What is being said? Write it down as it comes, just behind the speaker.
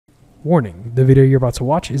Warning, the video you're about to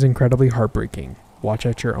watch is incredibly heartbreaking. Watch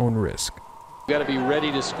at your own risk. You got to be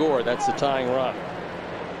ready to score. That's the tying run.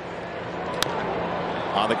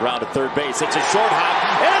 On the ground at third base, it's a short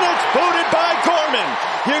hop, and it's booted by Gorman.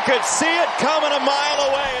 You could see it coming a mile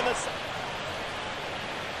away.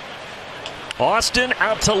 Austin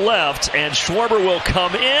out to left, and Schwarber will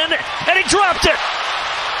come in, and he dropped it.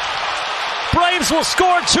 Braves will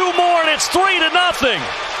score two more, and it's 3-0.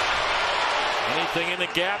 Anything in the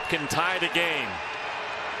gap can tie the game.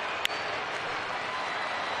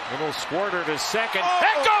 Little squirter to second.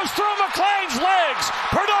 That goes through McLean's legs.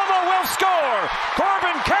 Perdomo will score.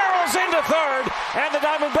 Corbin Carroll's into third, and the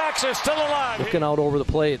Diamondbacks are still alive. Looking out over the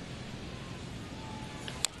plate.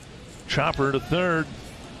 Chopper to third.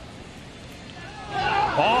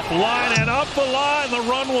 Off line and up the line. The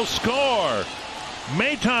run will score.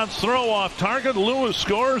 Maton's throw off target. Lewis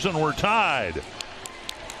scores, and we're tied.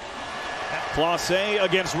 Clase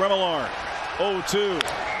against Remillard. 0-2.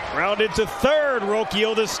 Grounded to third.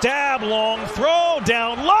 Rocchio the stab. Long throw.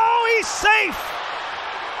 Down low. He's safe.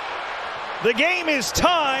 The game is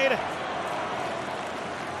tied.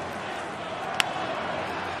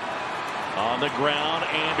 On the ground,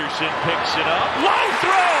 Anderson picks it up. Line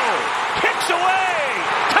throw. Kicks away.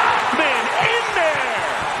 Kaufman in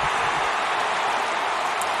there.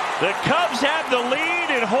 The Cubs have the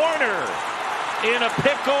lead, and Horner in a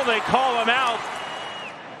pickle. They call him out.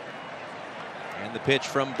 And the pitch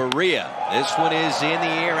from Berea. This one is in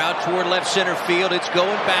the air out toward left center field. It's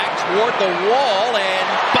going back toward the wall and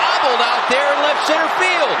bobbled out there in left center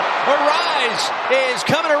field. Arise is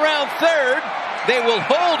coming around third. They will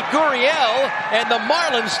hold Gurriel, and the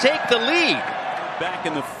Marlins take the lead. Back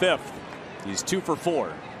in the fifth. He's 2 for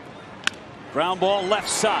 4. Ground ball left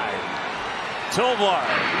side. Tovar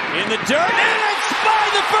in the dirt, and it's by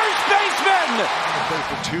the first baseman. Play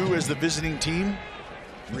for 2 as the visiting team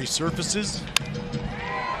resurfaces.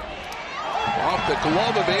 Off the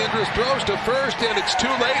glove of Andrus, throws to first, and it's too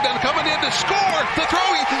late. And coming in to score. The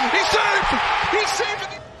throw, he's safe. He's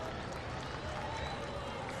safe.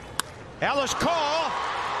 Ellis Call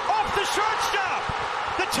off the shortstop.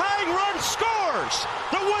 The tying run scores.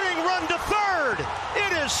 The winning run to third.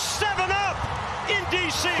 It is 7-up in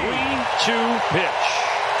D.C. 3-2 pitch.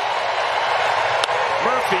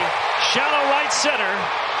 Murphy, shallow right center,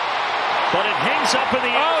 but it hangs up in the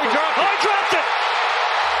air. Oh, he dropped it.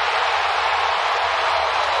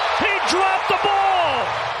 He dropped the ball.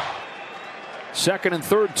 Second and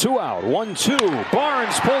third, 2 out. 1-2.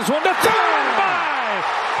 Barnes pulls one to third. By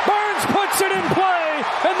Barnes puts it in play,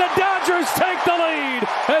 and the Dodgers take the lead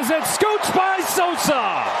as it scoots by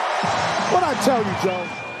Sosa. What'd I tell you, Joe?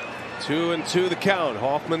 2-2 the count.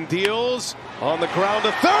 Hoffman deals on the ground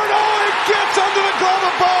to third. Oh, it gets under the glove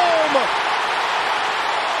of Bohm.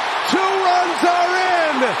 2 runs are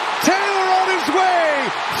in. Taylor on his way.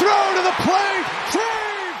 Throw to the plate.